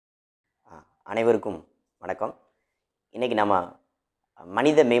அனைவருக்கும் வணக்கம். இன்றைக்கி நம்ம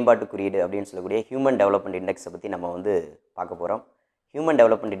மனித மேம்பாட்டு குறியீடு அப்படின்னு சொல்லக்கூடிய ஹியூமன் டெவலப்மெண்ட் இண்டெக்ஸை பற்றி நம்ம பார்க்க போகிறோம். ஹியூமன்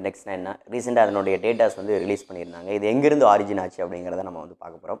டெவலப்மெண்ட் இண்டெக்ஸ்னால் என்ன, ரீசெண்டாக அதனுடைய டேட்டாஸ் ரிலீஸ் பண்ணியிருந்தாங்க. இது எங்கேருந்து ஆரிஜின் ஆச்சு அப்படிங்கிறத நம்ம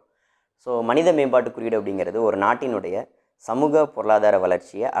பார்க்க போகிறோம். ஸோ மனித மேம்பாட்டு குறியீடு அப்படிங்கிறது ஒரு நாட்டினுடைய சமூக பொருளாதார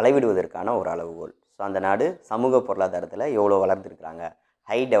வளர்ச்சியை அளவிடுவதற்கான ஒரு அளவுகோல். ஸோ அந்த நாடு சமூக பொருளாதாரத்தில் எவ்வளோ வளர்ந்துருக்குறாங்க,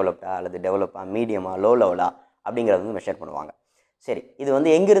 ஹை டெவலப்டா அல்லது டெவலப்பா, மீடியமா, லோ லெவலா அப்படிங்கிறத மெஷர் பண்ணுவாங்க. சரி, இது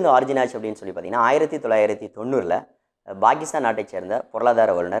எங்கிருந்து ஆரிஜின் ஆச்சு அப்படின்னு சொல்லி பார்த்தீங்கன்னா 1990 பாகிஸ்தான் நாட்டை சேர்ந்த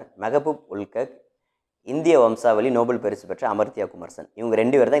பொருளாதார வல்லுநர் மெஹபூப் உல் ஹக், இந்திய வம்சாவளி நோபல் பரிசு பெற்ற அமர்த்தியா குமார் சென், இவங்க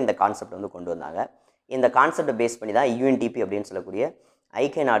 2 பேர் தான் இந்த கான்செப்ட் கொண்டு வந்தாங்க. இந்த கான்செப்டை பேஸ் பண்ணி தான் UNDP அப்படின்னு சொல்லக்கூடிய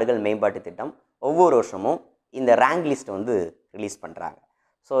ஐக்கிய நாடுகள் மேம்பாட்டு திட்டம் ஒவ்வொரு வருஷமும் இந்த ரேங்க் லிஸ்ட்டை ரிலீஸ் பண்ணுறாங்க.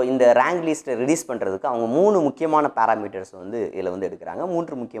 ஸோ இந்த ரேங்க் லிஸ்ட்டை ரிலீஸ் பண்ணுறதுக்கு அவங்க 3 முக்கியமான பேராமீட்டர்ஸ் இதில் எடுக்கிறாங்க.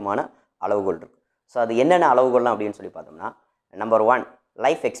 3 முக்கியமான அளவுகோல் இருக்குது. ஸோ அது என்னென்ன அளவுகோல்லாம் அப்படின்னு சொல்லி பார்த்தோம்னா, நம்பர் 1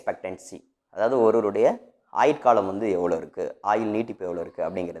 லைஃப் எக்ஸ்பெக்டன்சி, அதாவது ஒருவருடைய ஆயுட்காலம் எவ்வளோ இருக்குது, ஆயுள் நீட்டிப்பு எவ்வளோ இருக்குது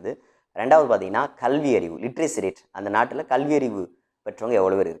அப்படிங்கிறது. ரெண்டாவது பார்த்திங்கன்னா கல்வி அறிவு, லிட்ரேசி ரேட், அந்த நாட்டில் கல்வி அறிவு பெற்றவங்க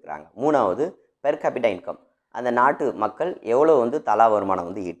எவ்வளோ பேர் இருக்கிறாங்க. மூணாவது பெர் கேபிட்டா இன்கம், அந்த நாட்டு மக்கள் எவ்வளோ தலா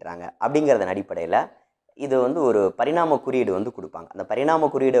வருமானம் ஈட்டுறாங்க அப்படிங்கிறதன் அடிப்படையில் இது ஒரு பரிணாம குறியீடு கொடுப்பாங்க. அந்த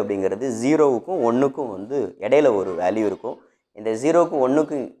பரிணாம குறியீடு அப்படிங்கிறது 0க்கும் 1க்கும் இடையில ஒரு வேல்யூ இருக்கும். இந்த 0க்கும்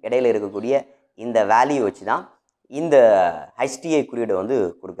 1க்கும் இடையில இருக்கக்கூடிய இந்த வேல்யூ வச்சு தான் இந்த HDI குறியீடு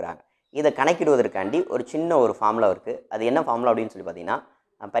கொடுக்குறாங்க. இதை கணக்கிடுவதற்காண்டி ஒரு சின்ன ஒரு ஃபார்முலா இருக்குது. அது என்ன ஃபார்முலா அப்படின்னு சொல்லி பார்த்தீங்கன்னா,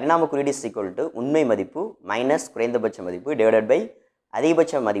 பரிணாம குறியீடு = உண்மை மதிப்பு மைனஸ் குறைந்தபட்ச மதிப்பு டிவைடட் பை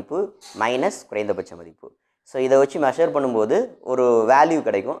அதிகபட்ச மதிப்பு மைனஸ் குறைந்தபட்ச மதிப்பு. ஸோ இதை வச்சு மெஷர் பண்ணும்போது ஒரு வேல்யூ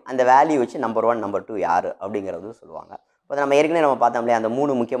கிடைக்கும். அந்த வேல்யூ வச்சு நம்பர் 1 நம்பர் 2 யார் அப்படிங்கிறது சொல்லுவாங்க. இப்போ நம்ம ஏற்கனவே பார்த்தோம் இல்லையா, அந்த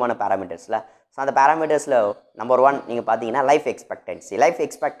 3 முக்கியமான பேராமீட்டர்ஸில். ஸோ அந்த பேராமீட்டர்ஸில் நம்பர் 1 நீங்கள் பார்த்தீங்கன்னா லைஃப் எக்ஸ்பெக்டன்சி. லைஃப்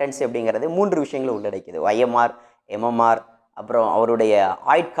எக்ஸ்பெக்டன்சி அப்படிங்கிறது 3 விஷயங்களை உள்ளடக்கிது. IMR, MMR, அப்புறம் அவருடைய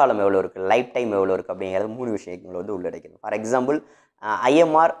ஆயுட்காலம் எவ்வளோ இருக்குது, லைஃப் டைம் எவ்வளோ இருக்குது அப்படிங்கிறது 3 விஷயங்கள் உள்ளடக்கிது. For example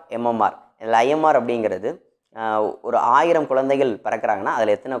IMR, MMR. இதில் IMR அப்படிங்கிறது ஒரு 1000 குழந்தைகள் பிறக்கிறாங்கன்னா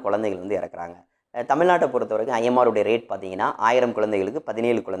அதில் எத்தனை குழந்தைகள் இறக்குறாங்க. தமிழ்நாட்டை பொறுத்த வரைக்கும் IMRுடைய ரேட் பார்த்தீங்கன்னா 1000 குழந்தைகளுக்கு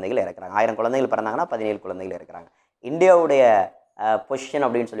 17 குழந்தைகள் இறக்குறாங்க. 1000 குழந்தைகள் பிறந்தாங்கன்னா 17 குழந்தைகள் இறக்குறாங்க. இந்தியாவுடைய பொசிஷன்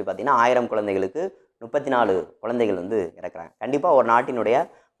அப்படின்னு சொல்லி பார்த்தீங்கன்னா 1000 குழந்தைகளுக்கு 34 குழந்தைகள் இறக்குறாங்க. கண்டிப்பாக ஒரு நாட்டினுடைய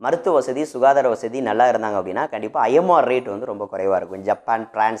மருத்துவ வசதி, சுகாதார வசதி நல்லா இருந்தாங்க அப்படின்னா கண்டிப்பாக IMR ரேட் ரொம்ப குறைவாக இருக்கும். ஜப்பான்,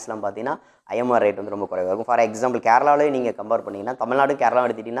 பிரான்ஸ்லாம் பார்த்தீங்கன்னா IMR ரேட் ரொம்ப குறைவாக இருக்கும். ஃபார் எக்ஸாம்பிள் கேரளாவிலே நீங்கள் கம்பேர் பண்ணிங்கன்னா, தமிழ்நாடு கேரளா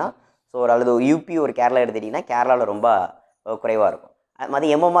எடுத்துட்டிங்கன்னா, ஸோ ஒரு அல்லது UP ஒரு கேரளா எடுத்துட்டிங்கன்னா கேரளாவில் ரொம்ப குறைவாக இருக்கும். அது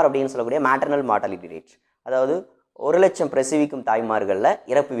மாதிரி MMR அப்படின்னு சொல்லக்கூடிய மேட்டர்னல் மார்டாலிட்டி ரேட், அதாவது 1,00,000 பிரசவிக்கும் தாய்மார்களில்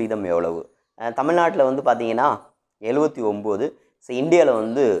இறப்பு விகிதம் எவ்வளவு. தமிழ்நாட்டில் பார்த்தீங்கன்னா 79, ஸோ இந்தியாவில்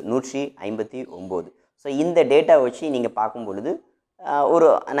 159. ஸோ இந்த டேட்டா வச்சு நீங்கள் பார்க்கும் பொழுது ஒரு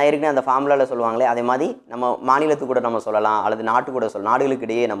நான் ஏற்கனவே அந்த ஃபார்முலாவில் சொல்லுவாங்களே, அதே மாதிரி நம்ம மாநிலத்துக்கு கூட நம்ம சொல்லலாம், அல்லது நாட்டு கூட சொல்லலாம், நாடுகளுக்கு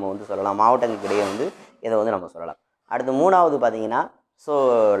இடையே நம்ம சொல்லலாம், மாவட்டங்களுக்கு இடையே இதை நம்ம சொல்லலாம். அடுத்து 3வது பார்த்தீங்கன்னா, ஸோ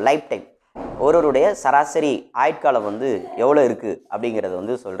லைஃப் டைம், ஒருவருடைய சராசரி ஆயுட்காலம் எவ்வளோ இருக்குது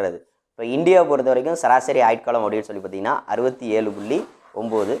அப்படிங்கிறத சொல்கிறது. இப்போ இந்தியாவை பொறுத்த வரைக்கும் சராசரி ஆயுட்காலம் அப்படின்னு சொல்லி பார்த்தீங்கன்னா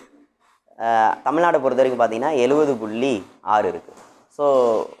 67.9, தமிழ்நாட்டை பொறுத்த வரைக்கும் பார்த்தீங்கன்னா 70.6 இருக்குது. ஸோ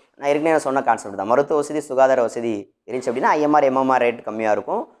நான் ஏற்கனவே சொன்ன கான்செப்ட் தான். மருத்துவ வசதி, சுகாதார வசதி இருந்துச்சு அப்படின்னா IMR, MMR ரேட் கம்மியாக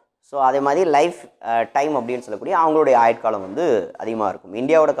இருக்கும். ஸோ அதே மாதிரி லைஃப் டைம் அப்படின்னு சொல்லக்கூடிய அவங்களுடைய ஆயுட்காலம் அதிகமாக இருக்கும்.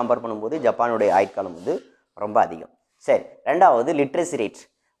 இந்தியாவோட கம்பேர் பண்ணும்போது ஜப்பானுடைய ஆயுட்காலம் ரொம்ப அதிகம். சரி, ரெண்டாவது லிட்ரேசி ரேட்.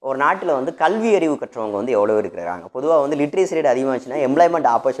 ஒரு நாட்டில் கல்வி அறிவு கற்றவங்க எவ்வளோ இருக்கிறாங்க. பொதுவாக லிட்ரேசி ரேட் அதிகமாகச்சுன்னா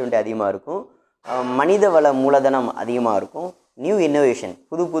எம்ப்ளாய்மெண்ட் ஆப்பர்ச்சுனிட்டி அதிகமாக இருக்கும், மனித வள மூலதனம் அதிகமாக இருக்கும், நியூ இன்னோவேஷன்,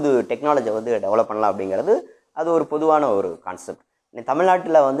 புது புது டெக்னாலஜியை டெவலப் பண்ணலாம் அப்படிங்கிறது அது ஒரு பொதுவான ஒரு கான்செப்ட்.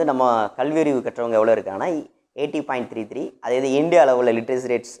 தமிழ்நாட்டில் நம்ம கல்வி அறிவு கற்றவங்க எவ்வளோ இருக்காங்கன்னா 80.33. அதே இது இந்தியா அளவில் லிட்ரேசி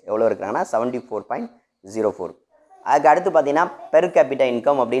ரேட்ஸ் எவ்வளோ இருக்கிறாங்கன்னா 74.04. அதுக்கு அடுத்து பார்த்தீங்கன்னா பெர் கேபிட்டா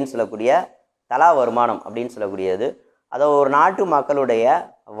இன்கம் அப்படின்னு சொல்லக்கூடிய தலா வருமானம் அப்படின்னு சொல்லக்கூடியது, அதாவது ஒரு நாட்டு மக்களுடைய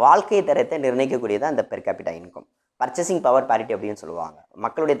வாழ்க்கை தரத்தை நிர்ணயிக்கக்கூடியது அந்த per capita income. Purchasing power parity அப்படின்னு சொல்லுவாங்க.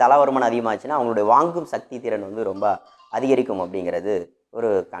 மக்களுடைய தலா வருமானம் அதிகமாச்சுன்னா அவங்களுடைய வாங்கும் சக்தி திறன் ரொம்ப அதிகரிக்கும் அப்படிங்கிறது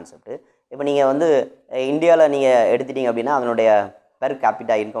ஒரு கான்செப்ட். இப்போ நீங்கள் இந்தியாவில் நீங்கள் எடுத்துட்டிங்க அப்படின்னா அதனுடைய பெர்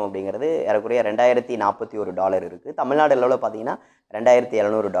கேபிட்டா இன்கம் அப்படிங்கிறது ஏறக்குறைய $2041 இருக்குது. தமிழ்நாடு லெவலில் பார்த்தீங்கன்னா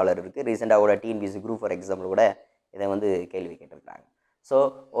 $2700 இருக்குது. ரீசெண்டாக கூட TNPSC குரூப் ஃபார் எக்ஸாம்பிள் கூட இதை கேள்வி கேட்டிருக்காங்க. ஸோ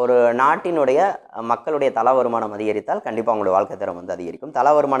ஒரு நாட்டினுடைய மக்களுடைய தலா வருமானம் அதிகரித்தால் கண்டிப்பாக அவங்களுடைய வாழ்க்கை தரம் அதிகரிக்கும்.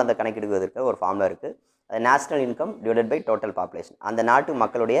 தலா வருமானத்தை கணக்கிடுவதற்கு ஒரு ஃபார்முலா இருக்குது. அது national income divided by total population. அந்த நாட்டு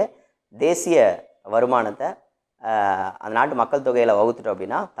மக்களுடைய தேசிய வருமானத்தை அந்த நாட்டு மக்கள் தொகையில் வகுத்துட்டோம்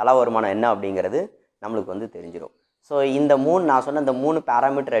அப்படின்னா தலா வருமானம் என்ன அப்படிங்கிறது நம்மளுக்கு தெரிஞ்சிடும். ஸோ இந்த நான் சொன்ன இந்த 3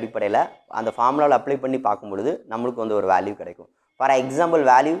 பேராமீட்டர் அடிப்படையில் அந்த ஃபார்முலாவில் அப்ளை பண்ணி பார்க்கும் பொழுது நம்மளுக்கு ஒரு வேல்யூ கிடைக்கும். ஃபார் எக்ஸாம்பிள்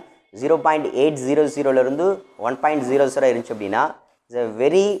வேல்யூ 0.800 1.00 இருந்துச்சு அப்படின்னா it's a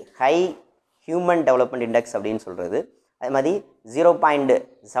very high human development index அப்படின்னு சொல்கிறது. அது மாதிரி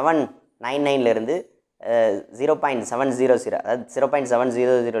 0.799லேருந்து 0.700, அதாவது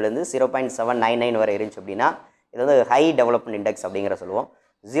 0.700லேருந்து 0.799 வரை இருந்துச்சு அப்படின்னா இது வந்து ஹை டெவலப்மெண்ட் இண்டெக்ஸ் அப்படிங்கிற சொல்லுவோம்.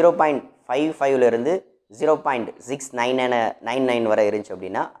 0.55லேருந்து 0.699 வரை இருந்துச்சு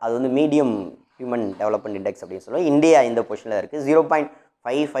அப்படின்னா அது வந்து மீடியம் ஹியூமன் டெவலப்மெண்ட் இண்டெக்ஸ் அப்படின்னு சொல்லுவோம். இந்தியா இந்த பொசிஷனில் இருக்குது.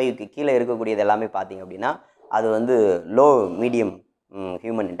 0.55க்கு கீழே இருக்கக்கூடியது எல்லாமே பார்த்திங்க அப்படின்னா அது வந்து லோ மீடியம்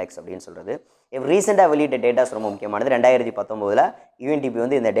ஹியூமன் இண்டெக்ஸ் அப்படின்னு சொல்கிறது. இப்போ ரீசெண்டாக வெளியிட்ட டேட்டாஸ் ரொம்ப முக்கியமானது. 2019 UNDP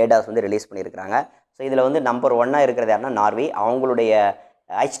வந்து இந்த டேட்டாஸ் வந்து ரிலீஸ் பண்ணியிருக்கிறாங்க. ஸோ இதில் வந்து நம்பர் 1 இருக்கிறது யாருன்னா நார்வே. அவங்களுடைய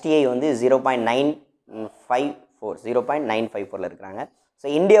HDI வந்து 0.954 இருக்கிறாங்க. ஸோ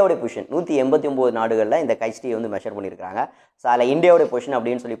இந்தியாவுடைய பொசிஷன் 189 நாடுகளில் இந்த HDI வந்து மெஷர் பண்ணியிருக்காங்க. ஸோ அதில் இந்தியாவுடைய பொசிஷன்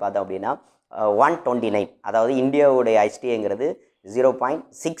அப்படின்னு சொல்லி பார்த்தோம் அப்படின்னா 129, அதாவது இந்தியாவுடைய HDIங்கிறது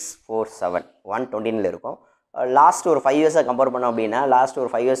 0.647 129 இருக்கும். லாஸ்ட் ஒரு 5 இயர்ஸை கம்பேர் பண்ணோம் அப்படின்னா லாஸ்ட் ஒரு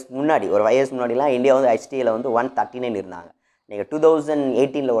 5 இயர்ஸ் முன்னாடிலாம் இந்தியா வந்து HDIயில் வந்து 139 இருந்தாங்க. நீங்கள்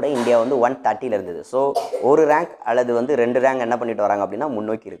 2018 கூட இந்தியா வந்து 130 இருந்தது. ஸோ ஒரு ரேங்க் அல்லது வந்து 2 ரேங்க் என்ன பண்ணிட்டு வராங்க அப்படின்னா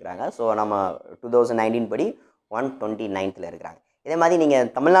முன்னோக்கி இருக்கிறாங்க. ஸோ நம்ம 2019 படி 129th இருக்கிறாங்க. இதே மாதிரி நீங்கள்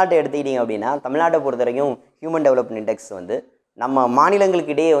தமிழ்நாட்டை எடுத்துக்கிட்டீங்க அப்படின்னா தமிழ்நாட்டை பொறுத்த வரைக்கும் ஹியூமன் டெவலப்மெண்ட் இண்டெக்ஸ் வந்து நம்ம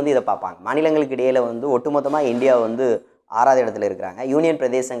மாநிலங்களுக்கு இடையே வந்து இதை பார்ப்பாங்க. மாநிலங்களுக்கு இடையில் வந்து ஒட்டுமொத்தமாக இந்தியா வந்து 6வது இடத்துல இருக்கிறாங்க. யூனியன்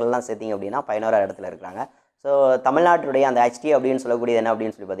பிரதேசங்கள்லாம் சேர்த்திங்க அப்படின்னா 11வது இடத்துல இருக்கிறாங்க. ஸோ தமிழ்நாட்டுடைய அந்த HDI அப்படின்னு சொல்லக்கூடியது என்ன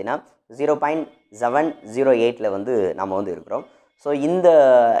அப்படின்னு சொல்லி பார்த்தீங்கன்னா 0.708 வந்து நம்ம வந்து இருக்கிறோம். ஸோ இந்த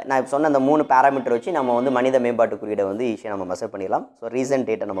நான் இப்போ சொன்ன அந்த 3 பேராமீட்டர் வச்சு நம்ம வந்து மனித மேம்பாட்டு குறியீடை வந்து ஈஸியாக நம்ம மெஷர் பண்ணிடலாம். ஸோ ரீசன்ட்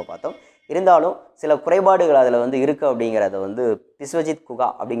டேட்டை நம்ம பார்த்தோம். இருந்தாலும் சில குறைபாடுகள் அதில் வந்து இருக்குது அப்படிங்கிறத வந்து பிஸ்வஜித் குகா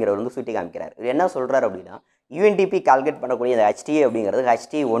அப்படிங்கிறவர் வந்து சுட்டி காமிக்கிறார். இது என்ன சொல்கிறார் அப்படின்னா UNDP கால்குலேட் பண்ணக்கூடிய அந்த HDI அப்படிங்கிறது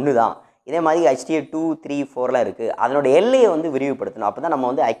HDI 1 தான். இதே மாதிரி HDI 2, 3, 4லாம் இருக்குது. அதனோட எல்லையை வந்து விரிவுபடுத்தணும். அப்போ தான் நம்ம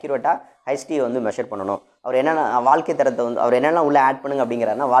வந்து அக்யூரேட்டாக HDI வந்து மெஷர் பண்ணணும். அவர் என்னென்ன வாழ்க்கை தரத்தை வந்து அவர் என்னென்ன உள்ளே ஆட் பண்ணுங்க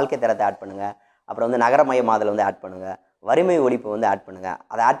அப்படிங்கிறாருன்னா வாழ்க்கை தரத்தை ஆட் பண்ணுங்கள், அப்புறம் வந்து நகரமயமாதல் வந்து ஆட் பண்ணுங்கள், வறுமை ஒழிப்பு வந்து ஆட் பண்ணுங்கள்.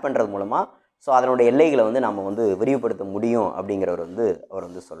 அதை ஆட் பண்ணுறது மூலமாக ஸோ அதனோட எல்லைகளை வந்து நம்ம வந்து விரிவுபடுத்த முடியும் அப்படிங்கிறவர் வந்து அவர்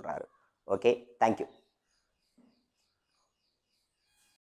வந்து சொல்கிறாரு. Okay, thank you.